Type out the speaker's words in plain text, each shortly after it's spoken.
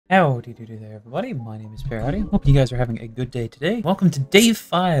Howdy do there, everybody. My name is Pear. Hope you guys are having a good day today. Welcome to day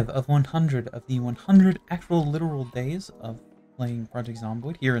 5 of 100 of the 100 actual literal days of playing Project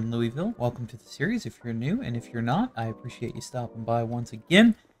Zomboid here in Louisville. Welcome to the series if you're new, and if you're not, I appreciate you stopping by once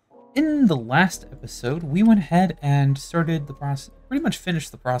again. In the last episode, we went ahead and started the process, pretty much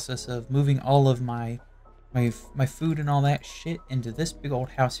finished the process of moving all of my food and all that shit into this big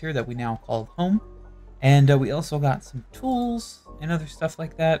old house here that we now call home. And we also got some tools and other stuff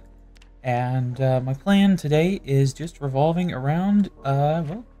like that. And my plan today is just revolving around,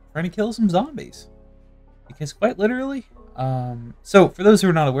 well, trying to kill some zombies. Because quite literally, so for those who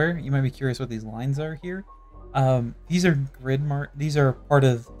are not aware, you might be curious what these lines are here. These are these are part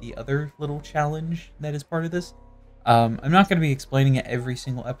of the other little challenge that is part of this. I'm not going to be explaining it every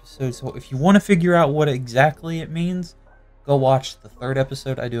single episode, so if you want to figure out what exactly it means, go watch the 3rd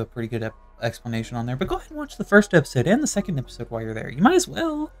episode. I do a pretty good explanation on there, but go ahead and watch the 1st episode and the 2nd episode while you're there. You might as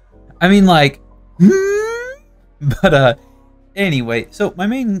well. I mean, like, but anyway, so my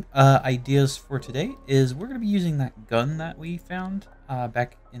main ideas for today is we're going to be using that gun that we found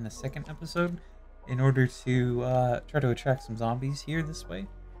back in the 2nd episode in order to try to attract some zombies here this way,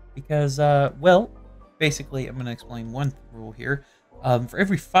 because well, basically I'm going to explain one rule here. For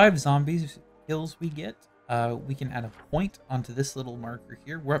every 5 zombies kills we get, we can add a point onto this little marker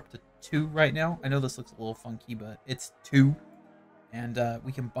here. We're up to 2 right now. I know this looks a little funky, but it's 2. And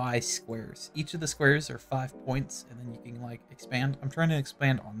we can buy squares. Each of the squares are 5 points, and then you can like expand. I'm trying to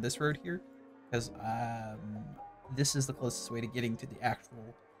expand on this road here because this is the closest way to getting to the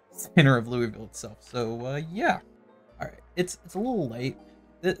actual center of Louisville itself. So yeah, all right. It's a little late.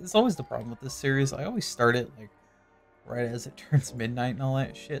 It's always the problem with this series. I always start it like right as it turns midnight and all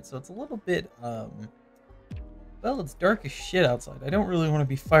that shit. So it's a little bit well, it's dark as shit outside. I don't really want to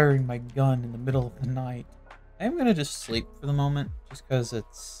be firing my gun in the middle of the night. I am gonna just sleep for the moment, just because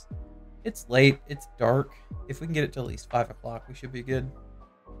it's late, it's dark. If we can get it till at least 5 o'clock, we should be good.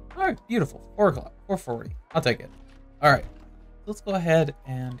 All right, beautiful. 4 o'clock, 4:40. I'll take it. All right, let's go ahead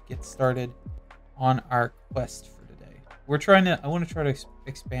and get started on our quest for today. I want to try to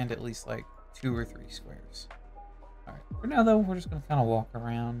expand at least like 2 or 3 squares. All right, for now though, we're just gonna kind of walk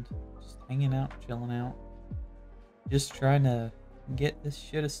around, just hanging out, chilling out, just trying to get this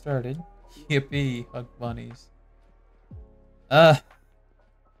shit started. Yippee, Hug Bunnies. I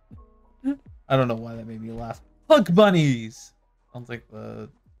don't know why that made me laugh. Hug Bunnies! Sounds like the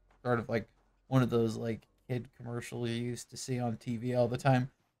start of like one of those like kid commercials you used to see on TV all the time.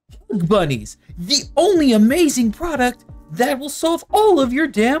 Hug Bunnies! The only amazing product that will solve all of your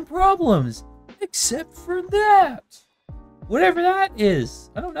damn problems! Except for that! Whatever that is.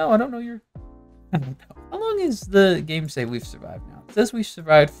 I don't know. I don't know. How long is the game say we've survived now? It says we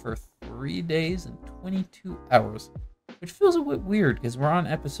survived for 3 days and 22 hours, which feels a bit weird because we're on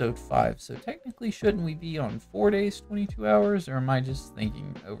episode 5. So technically, shouldn't we be on 4 days, 22 hours, or am I just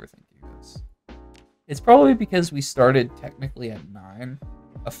overthinking this? It's probably because we started technically at 9.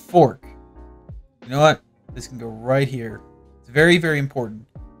 A fork. You know what? This can go right here. It's very, very important.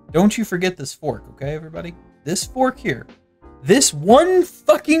 Don't you forget this fork, okay, everybody? This fork here. This one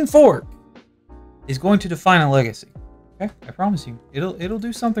fucking fork is going to define a legacy. Okay, I promise you. It'll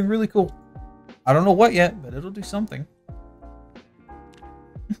do something really cool. I don't know what yet, but it'll do something.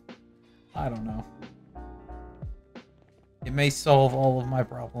 I don't know. It may solve all of my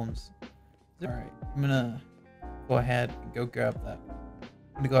problems. Alright, I'm gonna go ahead and go grab that.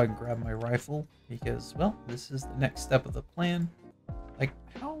 I'm gonna go ahead and grab my rifle because, well, this is the next step of the plan. Like,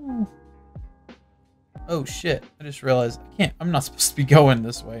 how... Oh shit, I just realized I'm not supposed to be going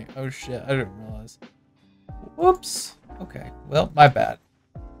this way. Oh shit, I didn't realize. Whoops. Okay, well, my bad.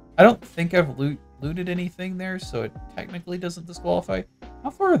 I don't think I've looted anything there, so it technically doesn't disqualify. How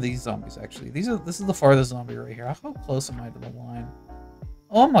far are these zombies actually? This is the farthest zombie right here. How close am I to the line?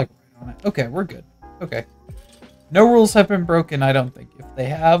 Oh, I'm like right on it. Okay, we're good. Okay. No rules have been broken, I don't think. If they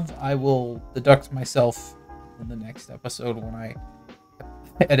have, I will deduct myself in the next episode when I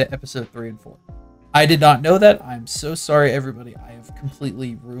edit episode 3 and 4. I did not know that. I'm so sorry, everybody. I have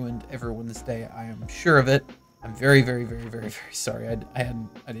completely ruined everyone's day. I am sure of it. I'm very, very, very, very, very sorry. I didn't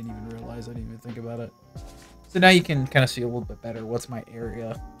even realize. I didn't even think about it. So now you can kind of see a little bit better what's my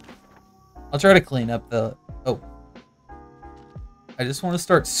area. I'll try to clean up the... Oh. I just want to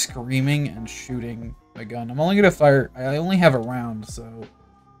start screaming and shooting my gun. I'm only going to fire... I only have a round, so...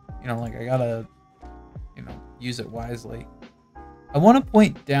 You know, like, I gotta... You know, use it wisely. I want to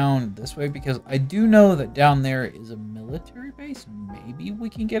point down this way because I do know that down there is a military base. Maybe we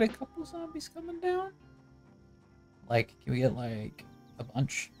can get a couple zombies coming down. Like, can we get like a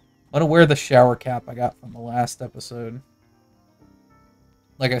bunch? I'm gonna wear the shower cap I got from the last episode.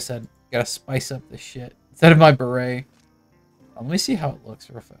 like I said, gotta spice up this shit. Instead of my beret. Let me see how it looks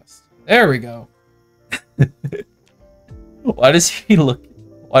real fast. There we go. Why does he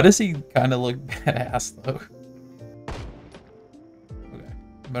kind of look badass though? Okay,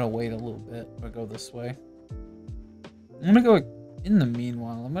 I'm gonna wait a little bit. I'm gonna go this way. I'm gonna go in the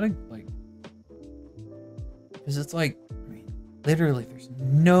meanwhile. I'm gonna like, because it's like, I mean, literally there's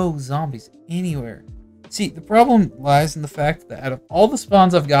no zombies anywhere. See, the problem lies in the fact that out of all the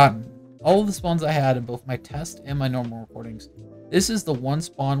spawns I've gotten, all of the spawns I had in both my test and my normal recordings, this is the one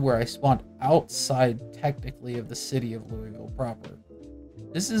spawn where I spawned outside, technically, of the city of Louisville proper.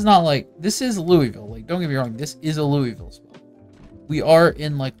 This is not like, this is Louisville. Like, don't get me wrong, this is a Louisville spawn. We are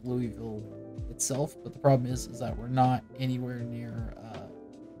in, like, Louisville itself, but the problem is that we're not anywhere near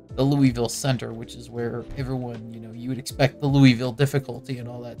the Louisville center, which is where everyone, you know, you would expect the Louisville difficulty and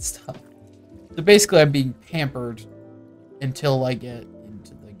all that stuff. So basically, I'm being pampered until I get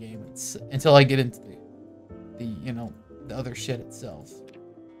into the game, until I get into the you know, the other shit itself.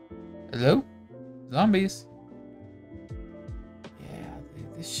 Hello? Zombies. Yeah,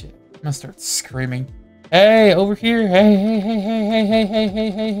 this shit. I'm gonna start screaming. Hey, over here! Hey, hey, hey, hey, hey, hey, hey,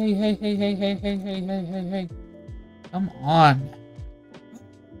 hey, hey, hey, hey, hey, hey, hey, hey, hey, hey, hey, hey. Come on.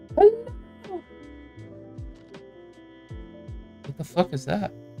 Hello. What the fuck is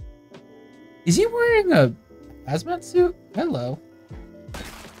that? Is he wearing a hazmat suit? Hello.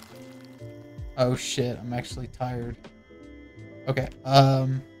 Oh shit, I'm actually tired. Okay, I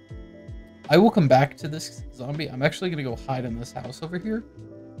will come back to this zombie. I'm actually gonna go hide in this house over here.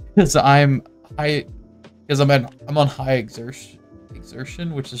 Because I'm on high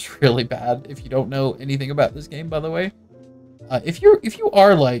exertion, which is really bad if you don't know anything about this game, by the way. If you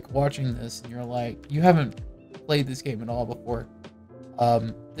are like watching this and you're like, you haven't played this game at all before,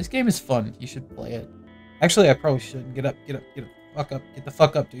 this game is fun. You should play it. Actually, I probably shouldn't. Get the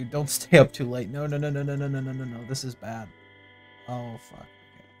fuck up, dude. Don't stay up too late. No. This is bad. Oh, fuck. Okay.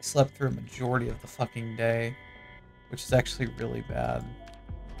 I slept through a majority of the fucking day, which is actually really bad.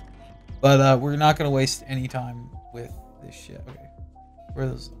 But we're not gonna waste any time with this shit. Okay. Where are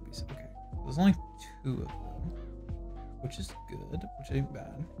those zombies? Okay. There's only 2 of them, which is good, which ain't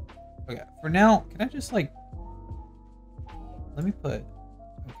bad. Okay. For now, can I just like... Let me put...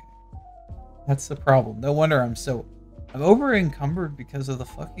 Okay. That's the problem. No wonder I'm over encumbered because of the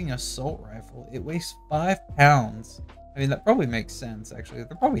fucking assault rifle. It weighs 5 pounds. I mean, that probably makes sense, actually.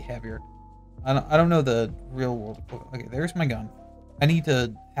 They're probably heavier. I don't know the real world equivalent. Okay, there's my gun. I need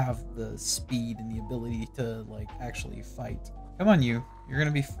to have the speed and the ability to, like, actually fight. Come on, you. You're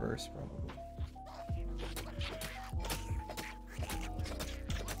gonna be first, probably.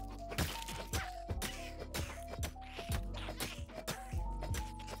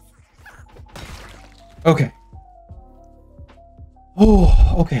 Okay.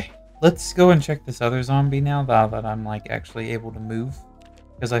 Oh, okay. Let's go and check this other zombie now that I'm like actually able to move.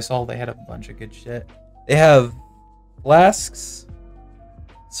 Because I saw they had a bunch of good shit. They have flasks,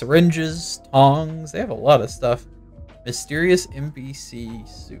 syringes, tongs. They have a lot of stuff. Mysterious NPC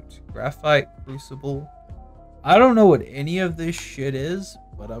suit. Graphite crucible. I don't know what any of this shit is,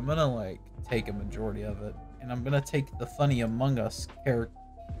 but I'm gonna like take a majority of it. And I'm gonna take the Funny Among Us character.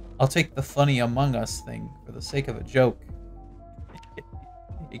 I'll take the Funny Among Us thing for the sake of a joke.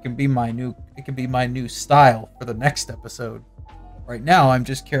 It can be my new style for the next episode. Right now, I'm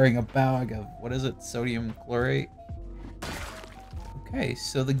just carrying a bag of, what is it, sodium chlorate? Okay,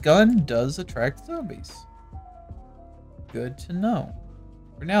 so the gun does attract zombies. Good to know.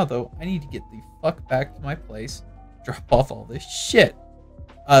 For now, though, I need to get the fuck back to my place, drop off all this shit.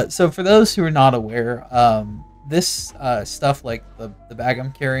 So for those who are not aware, this stuff, like the bag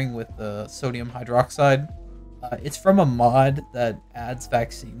I'm carrying with the sodium hydroxide, it's from a mod that adds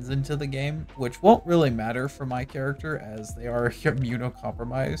vaccines into the game, which won't really matter for my character as they are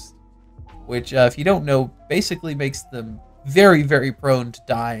immunocompromised, which, if you don't know, basically makes them very, very prone to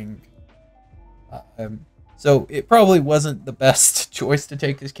dying. So it probably wasn't the best choice to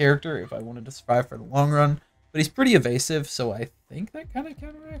take this character if I wanted to survive for the long run, but he's pretty evasive, so I think that kind of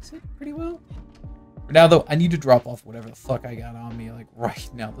counteracts it pretty well. For now, though, I need to drop off whatever the fuck I got on me, like, right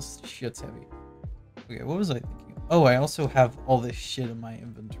now. This shit's heavy. Okay, what was I thinking? Oh, I also have all this shit in my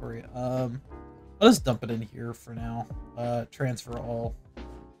inventory. I'll just dump it in here for now. Transfer all.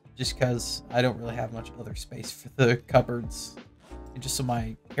 Just because I don't really have much other space for the cupboards. And just so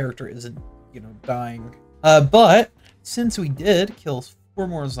my character isn't, you know, dying. But, since we did kill 4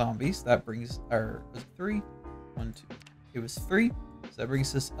 more zombies, that brings our... Was it 3? 1, 2. It was 3. So that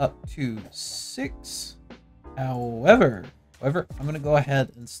brings us up to 6. However, I'm going to go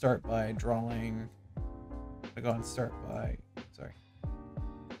ahead and start by drawing... Sorry.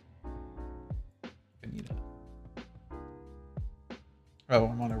 Oh,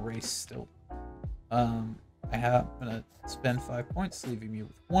 I'm on a race still. I'm gonna spend 5 points, leaving me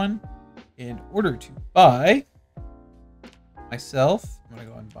with 1 in order to buy myself. I'm gonna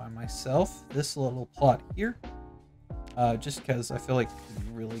go and buy myself this little plot here. Just because I feel like it'd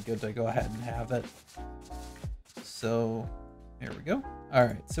be really good to go ahead and have it. So there we go. All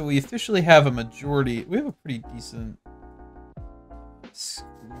right, so we officially have a majority. We have a pretty decent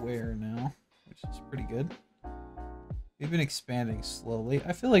square now, which is pretty good. We've been expanding slowly.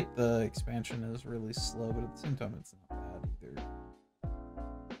 I feel like the expansion is really slow, but at the same time, it's not bad either.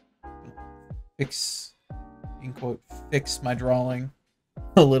 Fix, in quote, fix my drawing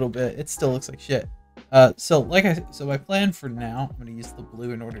a little bit. It still looks like shit. So my plan for now, I'm gonna use the blue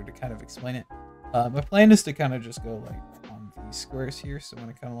in order to kind of explain it. My plan is to kind of just go like on these squares here. So I'm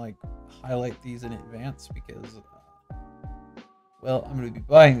gonna kind of like highlight these in advance because, well, I'm gonna be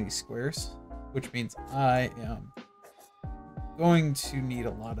buying these squares, which means I am going to need a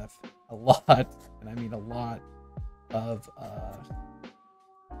lot, and I mean a lot of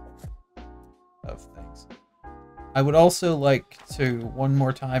things. I would also like to one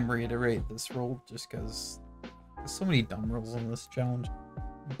more time reiterate this rule, just because there's so many dumb rules in this challenge.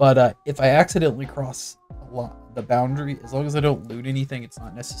 But if I accidentally cross the boundary, as long as I don't loot anything, it's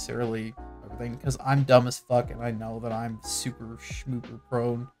not necessarily everything, because I'm dumb as fuck, and I know that I'm super schmooper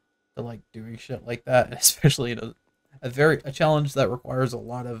prone to like doing shit like that, especially in a challenge that requires a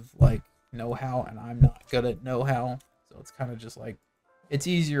lot of like know-how, and I'm not good at know-how, so it's kind of just like it's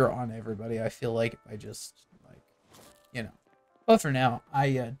easier on everybody. I feel like if I just like, you know. But for now,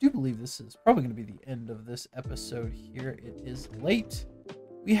 I do believe this is probably going to be the end of this episode here. It is late.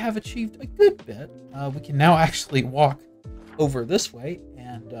 We have achieved a good bit. We can now actually walk over this way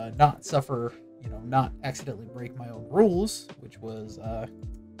and not suffer, not accidentally break my own rules, which was,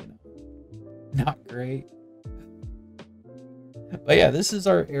 not great. But yeah, this is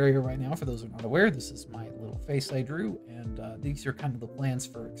our area right now. For those who are not aware, this is my little face I drew, and these are kind of the plans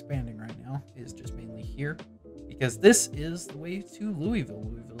for expanding right now, is just mainly here, because this is the way to Louisville.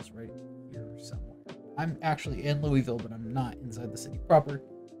 Louisville's right here somewhere. I'm actually in Louisville, but I'm not inside the city proper,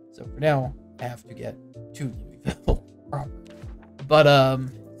 so for now, I have to get to Louisville proper. But, so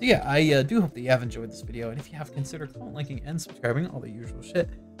yeah, I do hope that you have enjoyed this video, and if you have, consider comment, liking, and subscribing, all the usual shit.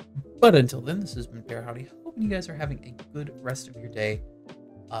 But until then, this has been Pear, howdy. Hoping you guys are having a good rest of your day.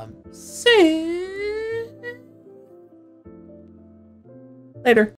 See you later.